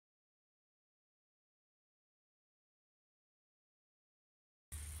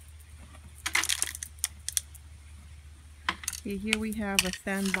Okay, here we have a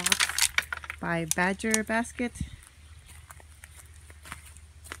sandbox by Badger Basket.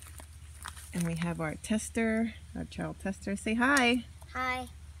 And we have our tester, our child tester. Say hi. Hi.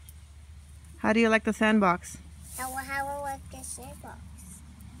 How do you like the sandbox? How I like the sandbox?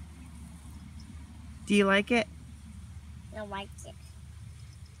 Do you like it? I like it.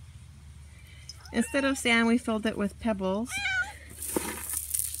 Instead of sand, we filled it with pebbles.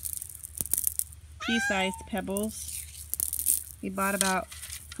 Pea-sized pebbles. We bought about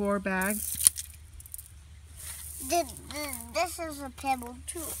 4 bags. This is a pebble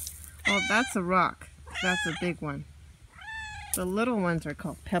too. Oh, that's a rock. That's a big one. The little ones are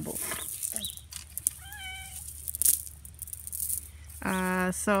called pebbles.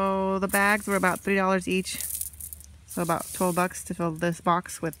 So the bags were about $3 each. So about $12 to fill this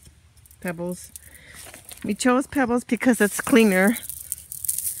box with pebbles. We chose pebbles because it's cleaner,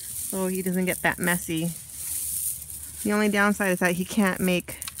 so he doesn't get that messy. The only downside is that he can't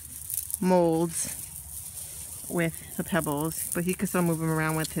make molds with the pebbles, but he can still move them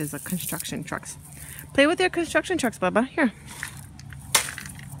around with his construction trucks. Play with your construction trucks, Bubba. Here.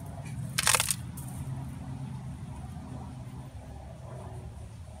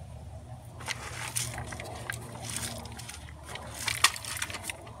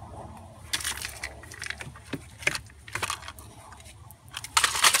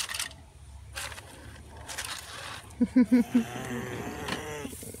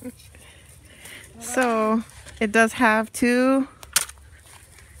 So it does have 2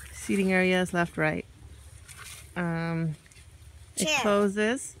 seating areas, left, right. It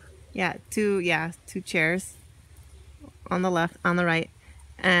closes. Yeah, 2 chairs on the left, on the right.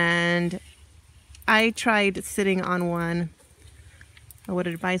 And I tried sitting on one. I would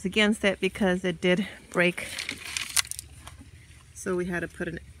advise against it because it did break. So we had to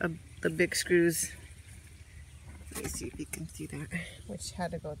put the big screws. Let me see if you can see that, which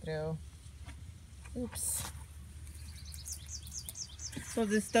had to go through. Oops. So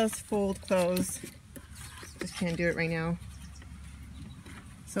this does fold close. Just can't do it right now.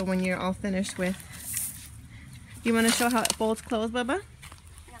 So when you're all finished with, you want to show how it folds closed, Bubba?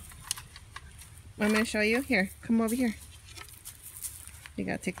 No. Want me to show you? Here, come over here. You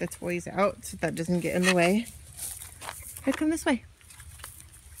gotta take the toys out so that doesn't get in the way. Here, come this way.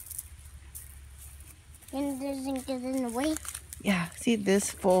 And it doesn't get in the way? Yeah, see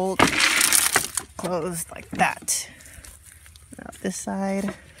this fold closed like that. Out this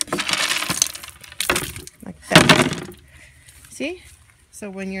side. Like that. See? So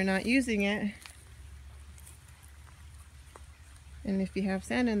when you're not using it, and if you have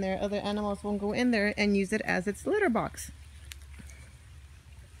sand in there, other animals won't go in there and use it as its litter box.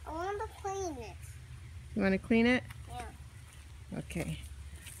 I want to clean it. You want to clean it? Yeah. Okay.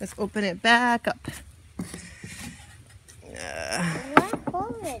 Let's open it back up.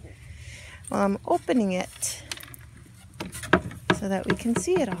 Well, I'm opening it so that we can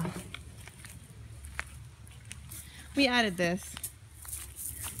see it all. We added this.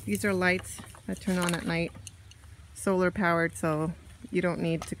 These are lights that turn on at night. Solar powered, so you don't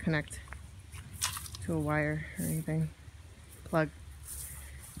need to connect to a wire or anything. Plug.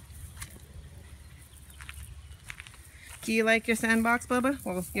 Do you like your sandbox, Bubba?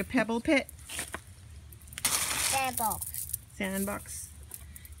 Well, your pebble pit? Sandbox. Sandbox.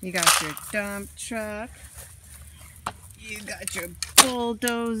 You got your dump truck. You got your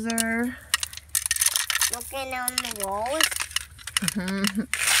bulldozer. Looking on the road.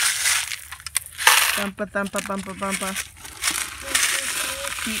 Thumpa, thumpa, bumpa, bumpa.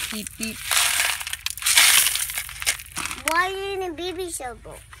 Beep, beep, beep. Why are you in a baby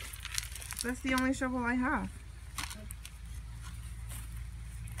shovel? That's the only shovel I have.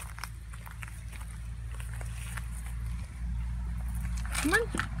 Come on.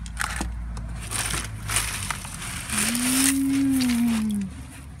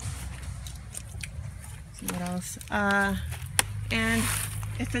 See what else? And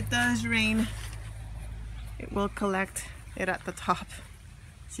if it does rain, it will collect it at the top.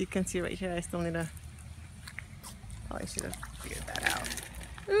 So you can see right here, I still need to, probably should have figured that out.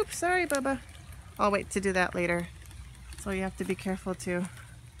 Oops, sorry, Bubba. I'll wait to do that later. So you have to be careful to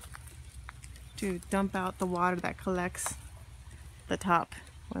dump out the water that collects the top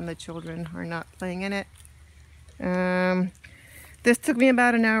when the children are not playing in it. This took me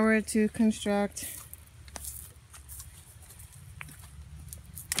about an hour to construct.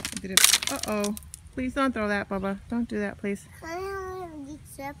 Uh-oh. Please don't throw that, Bubba. Don't do that, please.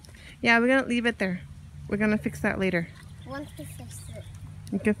 Yeah, we're gonna leave it there. We're gonna fix that later. Once we fix it.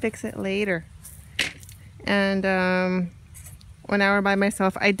 You can fix it later. And 1 hour by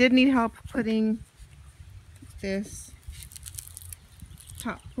myself. I did need help putting this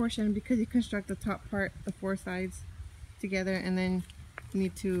top portion because you construct the top part, the 4 sides together, and then you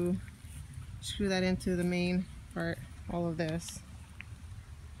need to screw that into the main part, all of this.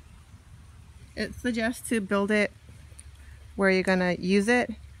 It suggests to build it where you're gonna use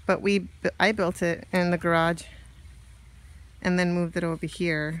it, but I built it in the garage and then moved it over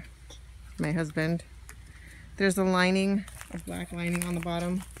here, my husband. There's a lining, a black lining on the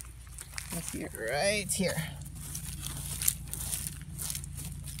bottom. Let's see it right here.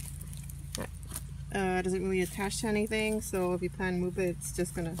 Doesn't really attach to anything, so if you plan to move it, it's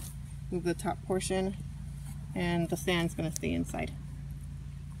just gonna move the top portion and the sand's gonna stay inside.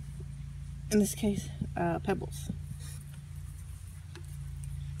 In this case, pebbles.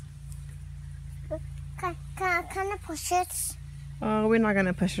 Can I push it? Oh, we're not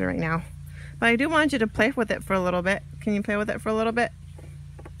gonna push it right now. But I do want you to play with it for a little bit. Can you play with it for a little bit?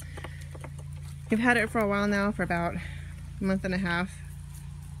 We've had it for a while now, for about a month and a half.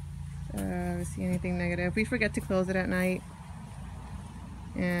 See anything negative? We forget to close it at night.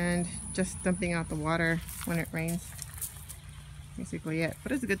 And just dumping out the water when it rains. Basically it.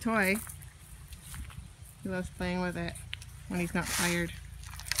 But it's a good toy. He loves playing with it when he's not tired.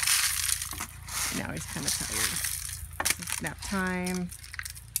 Now he's kind of tired. It's nap time.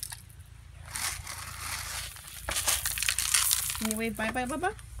 Can you wave bye-bye,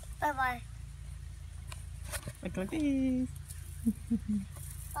 Bubba? Bye-bye. Like this.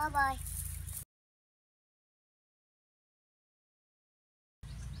 Bye-bye.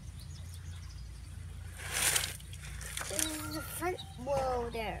 This is the front wall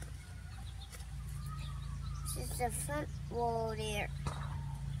there. This is the front wall there.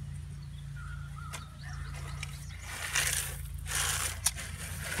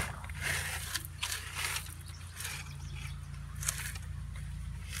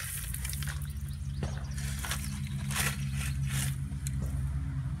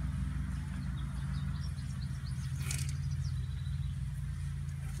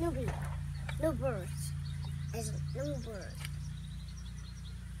 No birds. There's no bird.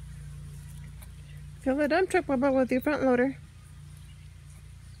 Fill the dump truck, Bubba, with your front loader.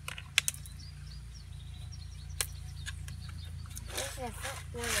 This is the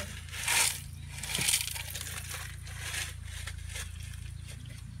front wall.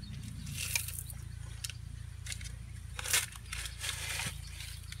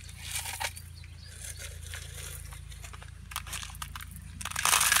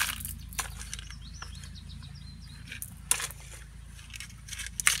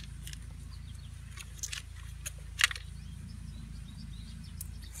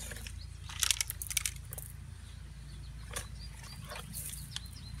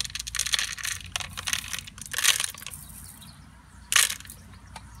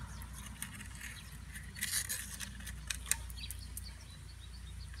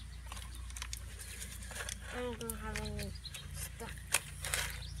 I don't have any stuff.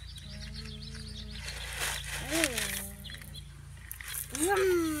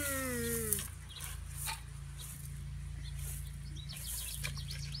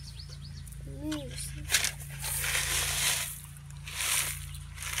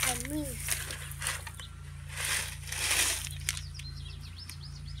 Moose.